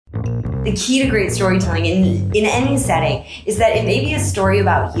The key to great storytelling in any setting is that it may be a story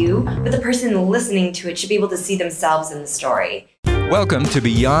about you, but the person listening to it should be able to see themselves in the story. Welcome to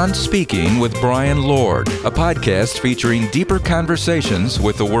Beyond Speaking with Brian Lord, a podcast featuring deeper conversations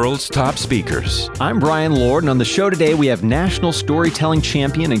with the world's top speakers. I'm Brian Lord, and on the show today we have national storytelling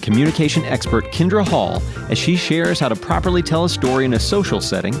champion and communication expert Kindra Hall as she shares how to properly tell a story in a social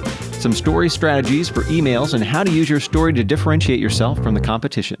setting, some story strategies for emails, and how to use your story to differentiate yourself from the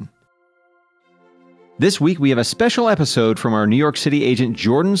competition. This week we have a special episode from our New York City agent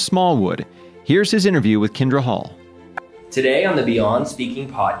Jordan Smallwood. Here's his interview with Kindra Hall. Today on the Beyond Speaking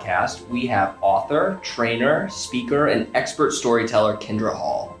podcast, we have author, trainer, speaker, and expert storyteller Kindra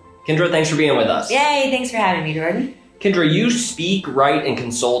Hall. Kindra, thanks for being with us. Yay, thanks for having me, Jordan. Kindra, you speak, write, and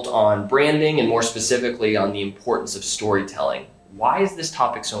consult on branding and more specifically on the importance of storytelling. Why is this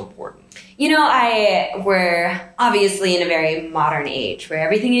topic so important? You know, we're obviously in a very modern age where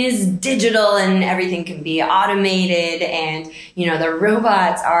everything is digital and everything can be automated and, you know, the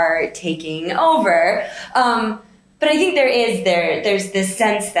robots are taking over. But I think there's this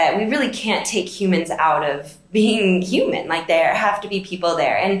sense that we really can't take humans out of being human. Like, there have to be people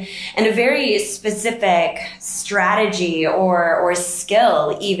there, and a very specific strategy or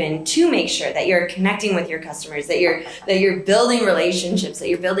skill even to make sure that you're connecting with your customers, that you're building relationships, that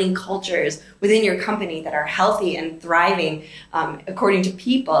you're building cultures within your company that are healthy and thriving according to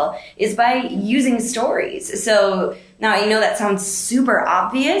people, is by using stories. So now I know that sounds super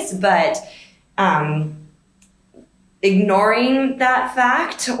obvious, but ignoring that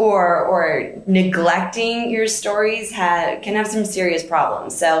fact or neglecting your stories can have some serious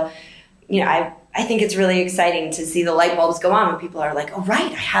problems. So, you know, I think it's really exciting to see the light bulbs go on when people are like, oh,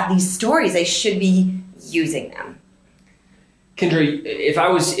 right, I have these stories. I should be using them. Kindra, if I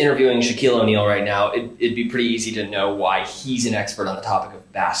was interviewing Shaquille O'Neal right now, it'd be pretty easy to know why he's an expert on the topic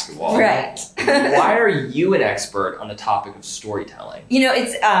of basketball. Right. Why are you an expert on the topic of storytelling? You know,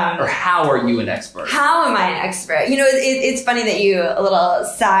 it's... or how are you an expert? How am I an expert? You know, it's funny that a little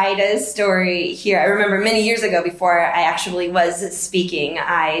side story here. I remember many years ago, before I actually was speaking,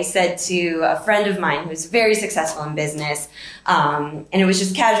 I said to a friend of mine who's very successful in business, and it was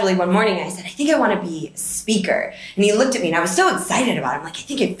just casually one morning, I said, I think I want to be a speaker. And he looked at me, and I was so excited about it. I'm like, I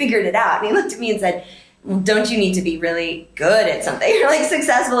think I figured it out. And he looked at me and said, well, don't you need to be really good at something, or like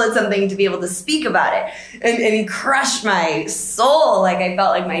successful at something, to be able to speak about it? And he crushed my soul. Like, I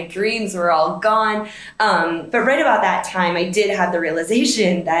felt like my dreams were all gone. But right about that time, I did have the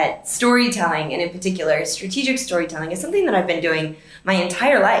realization that storytelling, and in particular strategic storytelling, is something that I've been doing my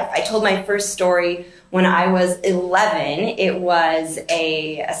entire life. I told my first story when I was 11. It was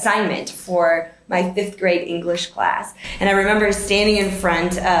a assignment for my 5th grade English class. And I remember standing in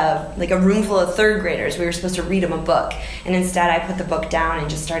front of like a room full of 3rd graders. We were supposed to read them a book. And instead I put the book down and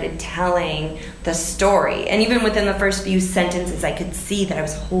just started telling the story. And even within the first few sentences, I could see that I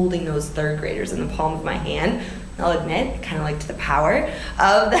was holding those 3rd graders in the palm of my hand. I'll admit, I kind of liked the power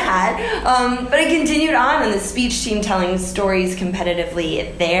of that. But I continued on in the speech team telling stories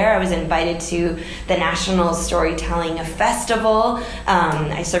competitively there. I was invited to the National Storytelling Festival.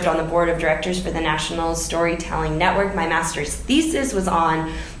 I served on the board of directors for the National Storytelling Network. My master's thesis was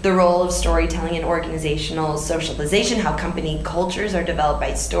on the role of storytelling in organizational socialization, how company cultures are developed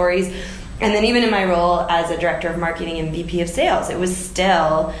by stories. And then even in my role as a director of marketing and VP of sales, it was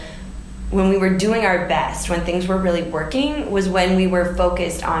still, when we were doing our best, when things were really working, was when we were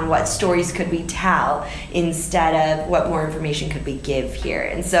focused on what stories could we tell instead of what more information could we give here.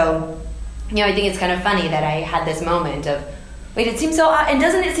 And so, you know, I think it's kind of funny that I had this moment of, wait, it seems so, and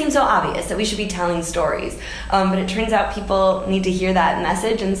doesn't it seem so obvious that we should be telling stories? But it turns out people need to hear that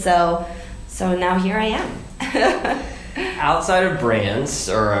message, and so now here I am. Outside of brands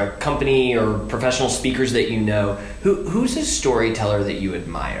or a company or professional speakers that you know, who's a storyteller that you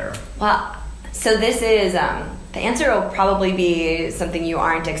admire? Well, so this is, the answer will probably be something you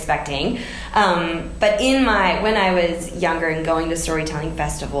aren't expecting. But when I was younger and going to storytelling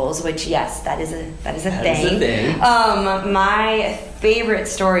festivals, which, yes, that is a thing. My favorite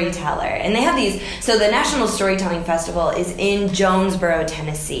storyteller, and they have these, so the National Storytelling Festival is in Jonesboro,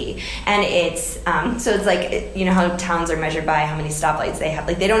 Tennessee, and it's so it's like, you know how towns are measured by how many stoplights they have.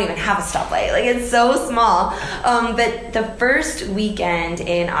 Like, they don't even have a stoplight. Like, it's so small. But the first weekend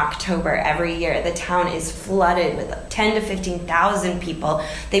in October every year, the town is flooded with 10 to 15,000 people.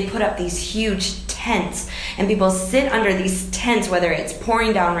 They put up these huge tents, and people sit under these tents, whether it's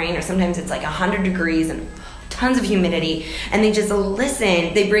pouring down rain or sometimes it's like 100 degrees and tons of humidity, and they just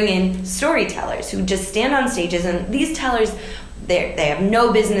listen. They bring in storytellers who just stand on stages, and these tellers, they have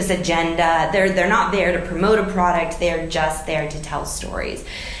no business agenda. They're not there to promote a product. They're just there to tell stories.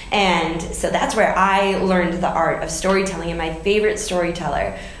 And so that's where I learned the art of storytelling. And my favorite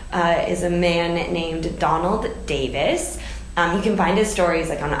storyteller is a man named Donald Davis. You can find his stories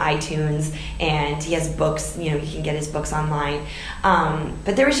like on iTunes, and he has books. You can get his books online.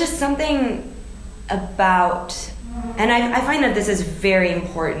 But there was just something about, and I find that this is very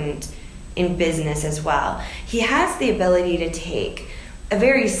important in business as well. He has the ability to take a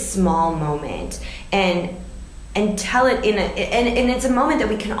very small moment and tell it and it's a moment that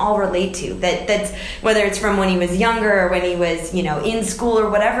we can all relate to. That's whether it's from when he was younger or when he was, in school or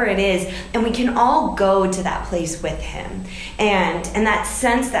whatever it is, and we can all go to that place with him. And that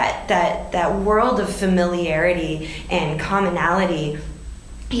sense, that world of familiarity and commonality,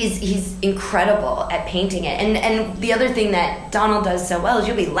 he's incredible at painting it. And the other thing that Donald does so well is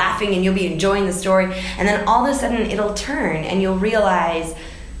you'll be laughing and you'll be enjoying the story, and then all of a sudden it'll turn and you'll realize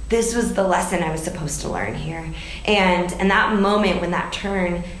this was the lesson I was supposed to learn here. And that moment when that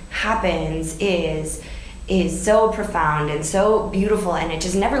turn happens is so profound and so beautiful, and it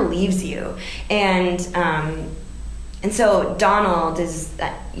just never leaves you. And so Donald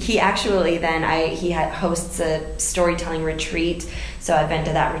he hosts a storytelling retreat. So I've been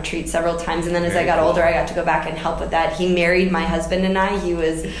to that retreat several times, and then as I got older, I got to go back and help with that. He married my husband and I. He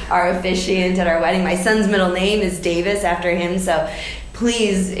was our officiant at our wedding. My son's middle name is Davis after him, so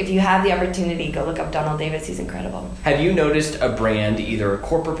please, if you have the opportunity, go look up Donald Davis. He's incredible. Have you noticed a brand, either a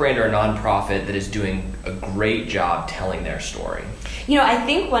corporate brand or a nonprofit, that is doing a great job telling their story? I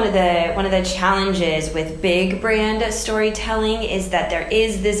think one of the challenges with big brand storytelling is that there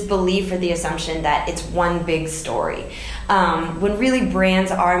is this belief or the assumption that it's one big story. When really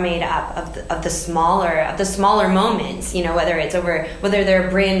brands are made up of the smaller moments, whether they're a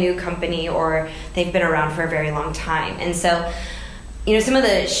brand new company or they've been around for a very long time. And so some of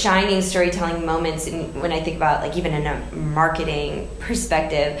the shining storytelling moments, when I think about, even in a marketing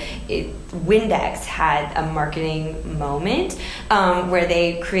perspective, Windex had a marketing moment where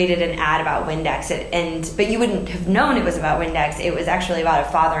they created an ad about Windex, but you wouldn't have known it was about Windex. It was actually about a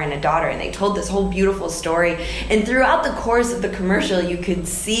father and a daughter, and they told this whole beautiful story. And throughout the course of the commercial, you could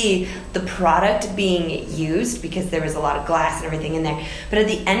see the product being used because there was a lot of glass and everything in there. But at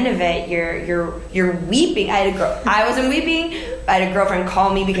the end of it, you're weeping. I wasn't weeping. I had a girlfriend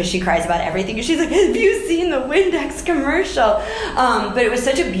call me because she cries about everything, and she's like, "Have you seen the Windex commercial?" But it was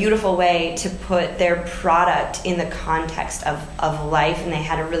such a beautiful way to put their product in the context of life, and they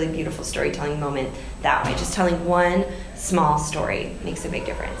had a really beautiful storytelling moment that way. Just telling one small story makes a big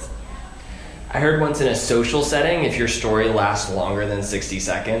difference. I heard once in a social setting, if your story lasts longer than 60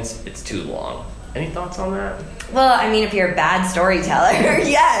 seconds, it's too long. Any thoughts on that? Well, if you're a bad storyteller,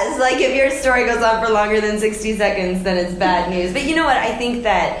 yes. If your story goes on for longer than 60 seconds, then it's bad news. But you know what? I think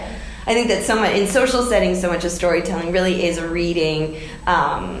that so much in social settings, so much of storytelling really is reading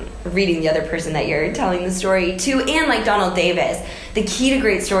the other person that you're telling the story to. And like Donald Davis, the key to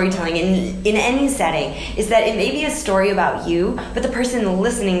great storytelling in any setting is that it may be a story about you, but the person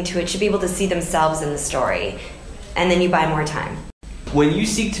listening to it should be able to see themselves in the story. And then you buy more time. When you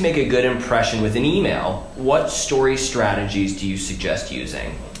seek to make a good impression with an email, what story strategies do you suggest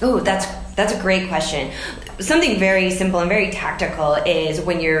using? Oh, that's a great question. Something very simple and very tactical is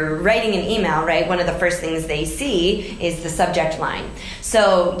when you're writing an email, right, one of the first things they see is the subject line.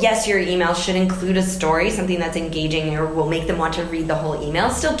 So yes, your email should include a story, something that's engaging or will make them want to read the whole email.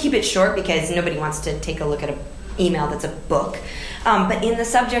 Still keep it short because nobody wants to take a look at an email that's a book. But in the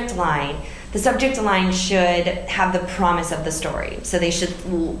subject line should have the promise of the story. So they should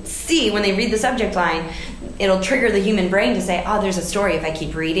see, when they read the subject line, it'll trigger the human brain to say, oh, there's a story if I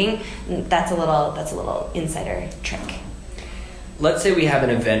keep reading. That's a little insider trick. Let's say we have an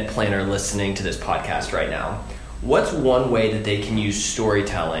event planner listening to this podcast right now. What's one way that they can use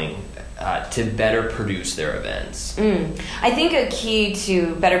storytelling to better produce their events? I think a key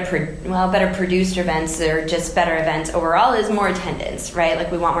to better produced events or just better events overall is more attendance,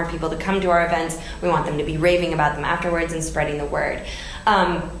 right? We want more people to come to our events. We want them to be raving about them afterwards and spreading the word.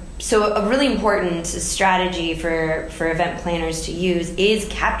 So a really important strategy for event planners to use is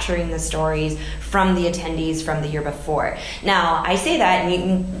capturing the stories from the attendees from the year before. Now, I say that,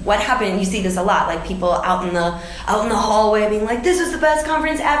 and what happened, you see this a lot, people out in the hallway being like, this was the best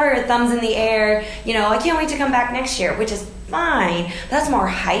conference ever, thumbs in the air, I can't wait to come back next year, which is fine. That's more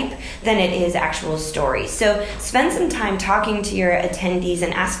hype than it is actual stories. So spend some time talking to your attendees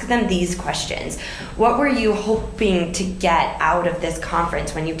and ask them these questions. What were you hoping to get out of this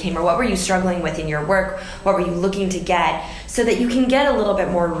conference when you came? Or what were you struggling with in your work? What were you looking to get? So that you can get a little bit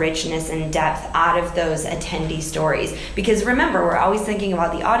more richness and depth out of those attendee stories. Because remember, we're always thinking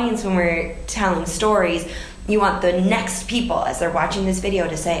about the audience when we're telling stories. You want the next people, as they're watching this video,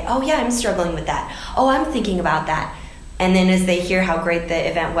 to say, oh yeah, I'm struggling with that. Oh, I'm thinking about that. And then as they hear how great the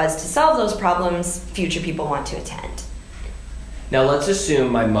event was to solve those problems, future people want to attend. Now let's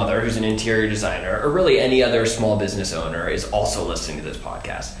assume my mother, who's an interior designer, or really any other small business owner, is also listening to this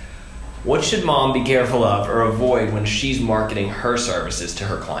podcast. What should mom be careful of or avoid when she's marketing her services to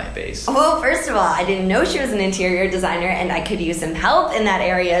her client base? Well, first of all, I didn't know she was an interior designer, and I could use some help in that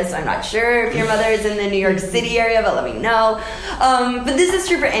area, so I'm not sure if your mother is in the New York City area, but let me know. But this is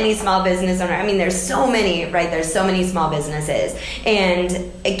true for any small business owner. I mean, there's so many, right? There's so many small businesses, and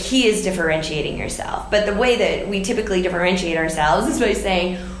a key is differentiating yourself. But the way that we typically differentiate ourselves is by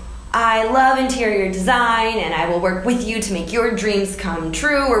saying, I love interior design and I will work with you to make your dreams come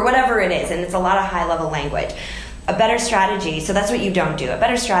true, or whatever it is. And it's a lot of high level language. A better strategy, so that's what you don't do. A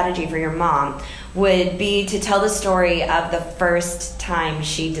better strategy for your mom would be to tell the story of the first time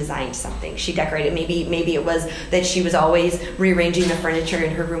she designed something. She decorated, maybe it was that she was always rearranging the furniture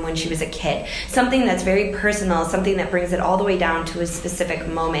in her room when she was a kid. Something that's very personal, something that brings it all the way down to a specific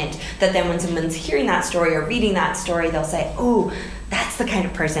moment, that then when someone's hearing that story or reading that story, they'll say, oh, that's the kind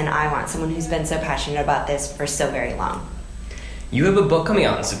of person I want, someone who's been so passionate about this for so very long. You have a book coming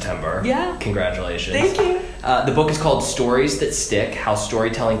out in September. Yeah. Congratulations. Thank you. The book is called Stories That Stick: How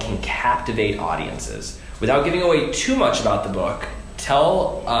Storytelling Can Captivate Audiences. Without giving away too much about the book,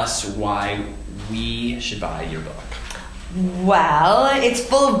 tell us why we should buy your book. Well, it's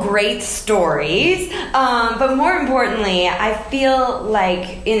full of great stories, but more importantly, I feel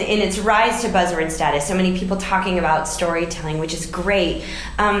like in its rise to buzzword status, so many people talking about storytelling, which is great,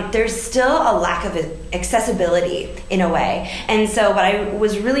 there's still a lack of accessibility in a way. And so what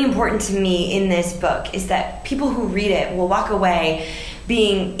was really important to me in this book is that people who read it will walk away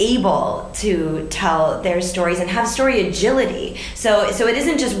being able to tell their stories and have story agility. So it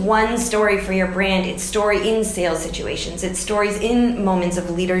isn't just one story for your brand, it's story in sales situations, it's stories in moments of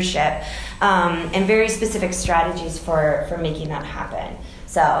leadership, and very specific strategies for making that happen.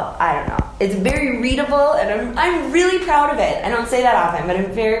 So, I don't know. It's very readable, and I'm really proud of it. I don't say that often, but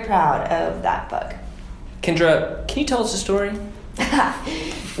I'm very proud of that book. Kendra, can you tell us a story?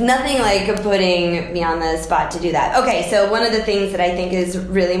 Nothing like putting me on the spot to do that. Okay, so one of the things that I think is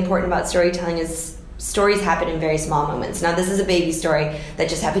really important about storytelling is stories happen in very small moments. Now, this is a baby story that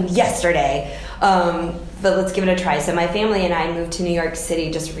just happened yesterday, but let's give it a try. So my family and I moved to New York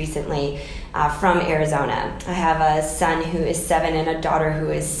City just recently from Arizona. I have a son who is 7 and a daughter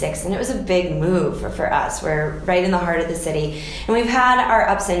who is 6, and it was a big move for us. We're right in the heart of the city, and we've had our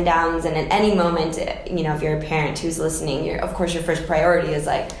ups and downs, and at any moment, you know, if you're a parent who's listening, of course your first priority is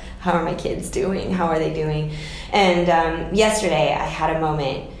like, how are my kids doing? How are they doing? And yesterday I had a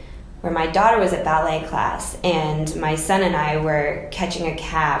moment where my daughter was at ballet class, and my son and I were catching a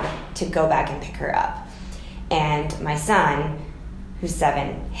cab to go back and pick her up. And my son, who's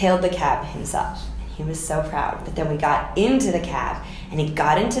 7, hailed the cab himself. He was so proud. But then we got into the cab, and he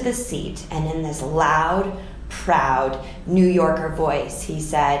got into the seat, and in this loud, proud New Yorker voice, he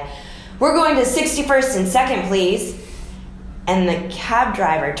said, "We're going to 61st and 2nd, please." And the cab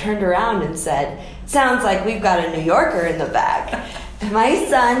driver turned around and said, "Sounds like we've got a New Yorker in the back." My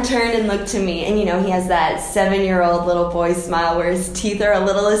son turned and looked to me, and you know, he has that 7-year-old little boy smile where his teeth are a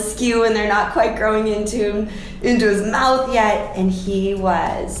little askew and they're not quite growing into his mouth yet, and he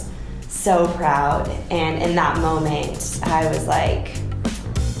was so proud. And in that moment, I was like, I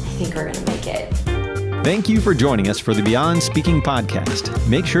think we're gonna make it. Thank you for joining us for the Beyond Speaking podcast.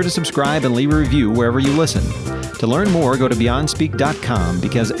 Make sure to subscribe and leave a review wherever you listen. To learn more, go to BeyondSpeak.com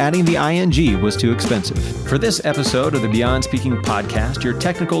because adding the ing was too expensive. For this episode of the Beyond Speaking podcast, your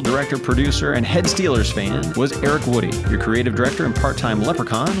technical director, producer, and head Steelers fan was Eric Woody. Your creative director and part-time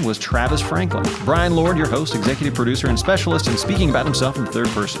leprechaun was Travis Franklin. Brian Lord, your host, executive producer, and specialist in speaking about himself in the third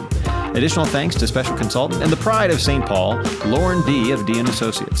person. Additional thanks to special consultant and the pride of St. Paul, Lauren D. of D &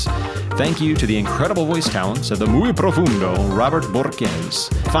 Associates. Thank you to the incredible voice talents of the muy profundo Robert Borges.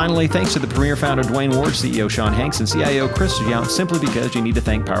 Finally, thanks to the premier founder Dwayne Ward, CEO Sean Hanks, and CIO Chris Yount, simply because you need to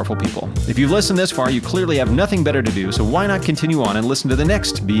thank powerful people. If you've listened this far, you clearly have nothing better to do, so why not continue on and listen to the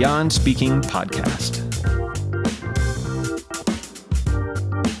next Beyond Speaking podcast?